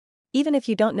Even if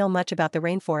you don't know much about the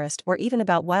rainforest or even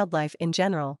about wildlife in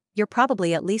general, you're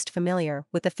probably at least familiar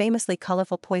with the famously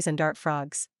colorful poison dart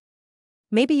frogs.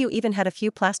 Maybe you even had a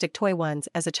few plastic toy ones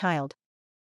as a child.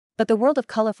 But the world of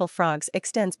colorful frogs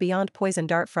extends beyond poison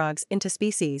dart frogs into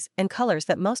species and colors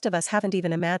that most of us haven't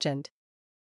even imagined.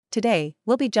 Today,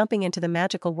 we'll be jumping into the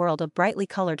magical world of brightly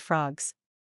colored frogs.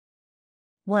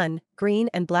 1. Green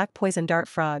and black poison dart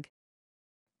frog.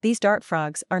 These dart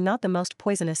frogs are not the most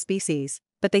poisonous species,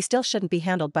 but they still shouldn't be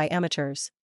handled by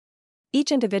amateurs.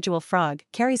 Each individual frog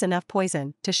carries enough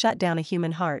poison to shut down a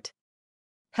human heart.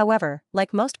 However,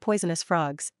 like most poisonous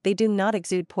frogs, they do not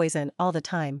exude poison all the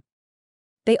time.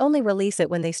 They only release it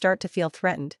when they start to feel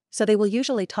threatened, so they will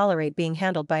usually tolerate being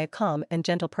handled by a calm and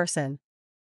gentle person.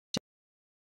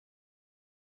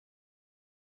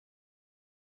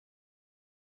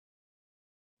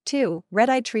 2.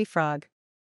 Red-eyed tree frog.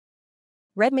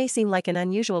 Red may seem like an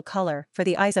unusual color for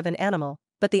the eyes of an animal,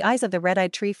 but the eyes of the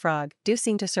red-eyed tree frog do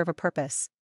seem to serve a purpose.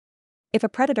 If a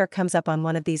predator comes up on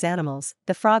one of these animals,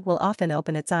 the frog will often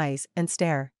open its eyes and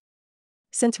stare.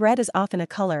 Since red is often a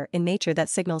color in nature that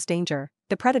signals danger,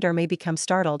 the predator may become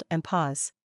startled and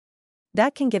pause.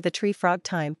 That can give the tree frog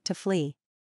time to flee.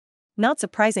 Not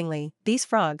surprisingly, these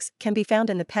frogs can be found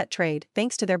in the pet trade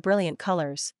thanks to their brilliant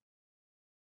colors.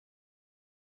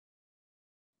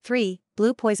 3.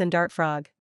 Blue poison dart frog.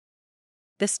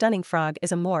 This stunning frog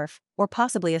is a morph, or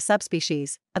possibly a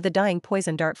subspecies, of the dying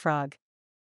poison dart frog.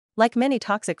 Like many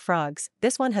toxic frogs,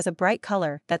 this one has a bright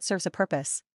color that serves a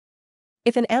purpose.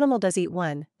 If an animal does eat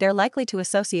one, they're likely to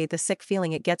associate the sick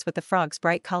feeling it gets with the frog's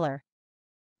bright color.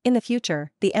 In the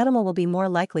future, the animal will be more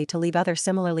likely to leave other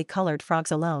similarly colored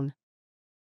frogs alone.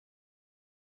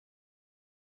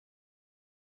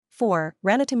 4.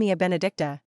 Ranitomeya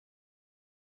benedicta.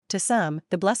 To some,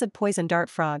 the blessed poison dart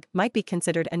frog might be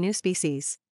considered a new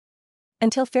species.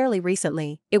 Until fairly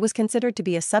recently, it was considered to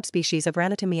be a subspecies of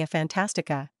Ranitomeya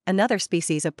fantastica, another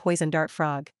species of poison dart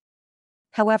frog.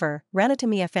 However,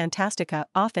 Ranitomeya fantastica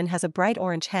often has a bright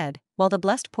orange head, while the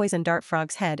blessed poison dart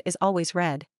frog's head is always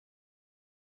red.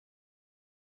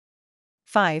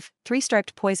 5.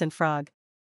 Three-striped poison frog.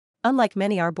 Unlike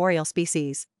many arboreal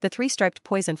species, the three-striped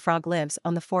poison frog lives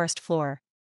on the forest floor.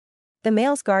 The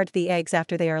males guard the eggs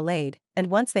after they are laid, and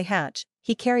once they hatch,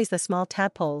 he carries the small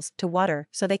tadpoles to water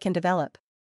so they can develop.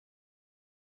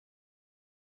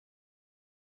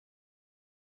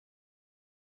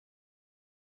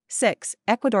 6.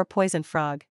 Ecuador poison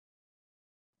frog.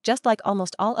 Just like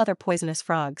almost all other poisonous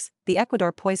frogs, the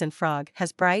Ecuador poison frog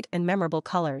has bright and memorable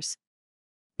colors.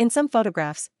 In some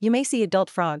photographs, you may see adult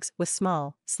frogs with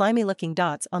small, slimy-looking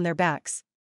dots on their backs.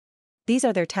 These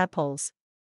are their tadpoles.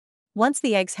 Once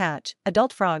the eggs hatch,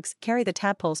 adult frogs carry the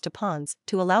tadpoles to ponds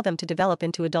to allow them to develop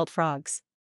into adult frogs.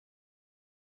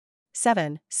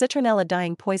 7. Citronella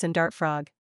dying poison dart frog.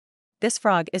 This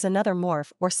frog is another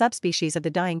morph or subspecies of the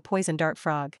dying poison dart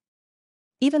frog.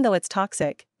 Even though it's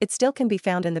toxic, it still can be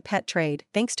found in the pet trade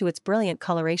thanks to its brilliant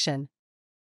coloration.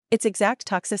 Its exact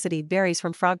toxicity varies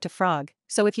from frog to frog,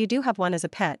 so if you do have one as a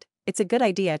pet, it's a good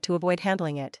idea to avoid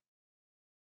handling it.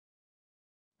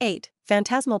 8.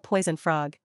 Phantasmal poison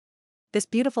frog. This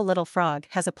beautiful little frog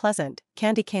has a pleasant,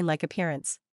 candy cane-like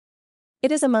appearance. It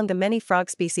is among the many frog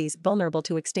species vulnerable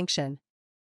to extinction.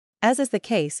 As is the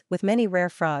case with many rare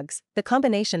frogs, the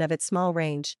combination of its small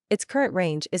range, its current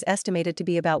range is estimated to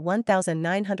be about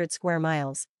 1,900 square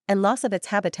miles, and loss of its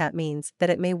habitat means that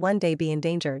it may one day be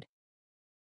endangered.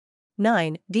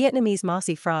 9. Vietnamese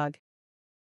mossy frog.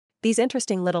 These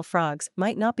interesting little frogs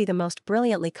might not be the most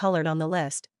brilliantly colored on the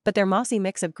list, but their mossy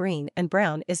mix of green and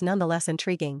brown is nonetheless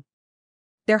intriguing.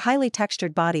 Their highly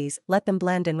textured bodies let them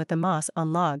blend in with the moss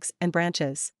on logs and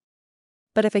branches.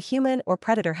 But if a human or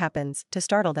predator happens to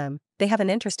startle them, they have an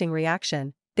interesting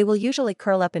reaction. They will usually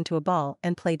curl up into a ball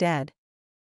and play dead.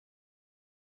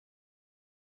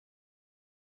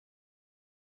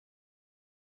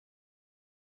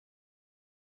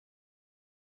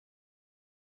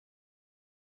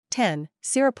 10.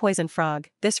 Sira poison frog.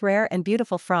 This rare and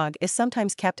beautiful frog is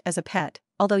sometimes kept as a pet,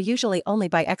 although usually only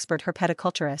by expert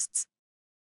herpetoculturists.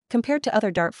 Compared to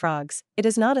other dart frogs, it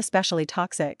is not especially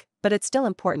toxic, but it's still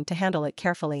important to handle it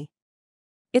carefully.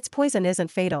 Its poison isn't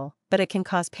fatal, but it can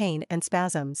cause pain and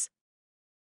spasms.